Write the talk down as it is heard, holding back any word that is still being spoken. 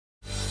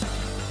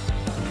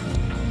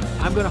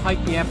I'm going to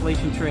hike the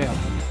Appalachian Trail.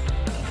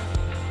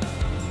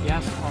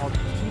 Yes, all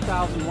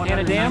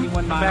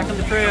 2,191 miles. Back on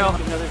the trail.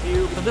 Another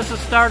view. So this is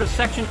the start of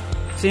section.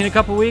 See you in a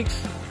couple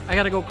weeks. I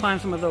got to go climb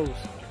some of those.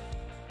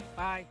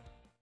 Bye.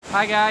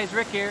 Hi guys,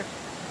 Rick here.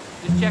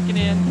 Just checking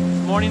in.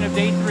 It's morning of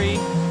day 3.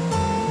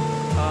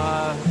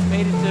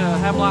 Made it to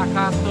Hemlock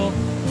Hostel.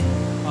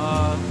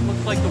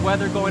 Looks like the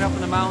weather going up in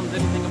the mountains,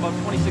 anything about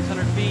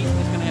 2,600 feet.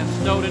 It's going to have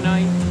snow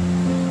tonight.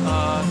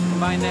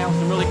 Combine that with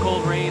some really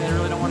cold rain. I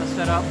really don't want to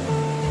set up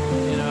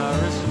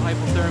and risk some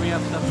hypothermia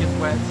if stuff gets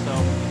wet. So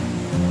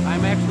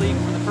I'm actually,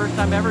 for the first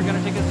time ever, going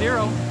to take a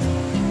 0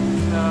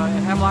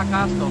 at Hemlock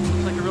Hostel.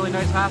 Looks like a really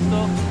nice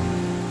hostel.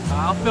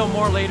 I'll film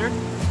more later.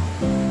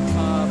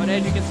 But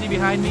as you can see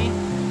behind me,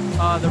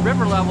 the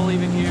river level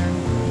even here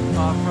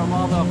from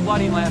all the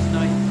flooding last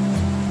night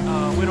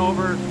went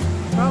over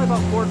probably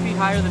about 4 feet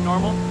higher than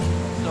normal.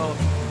 So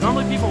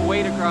normally people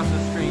wade across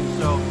this stream,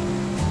 so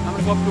I'm going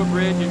to go up to a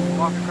bridge and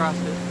walk across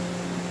it.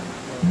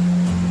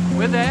 So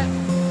with that,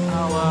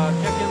 I'll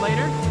check in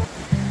later.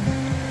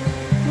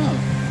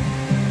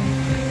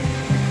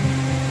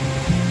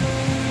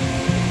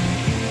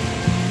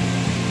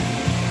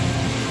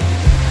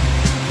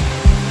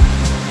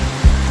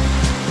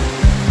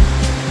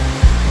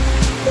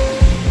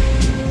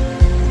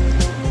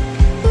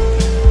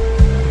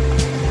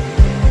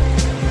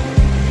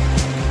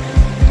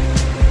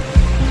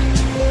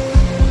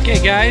 Okay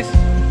guys,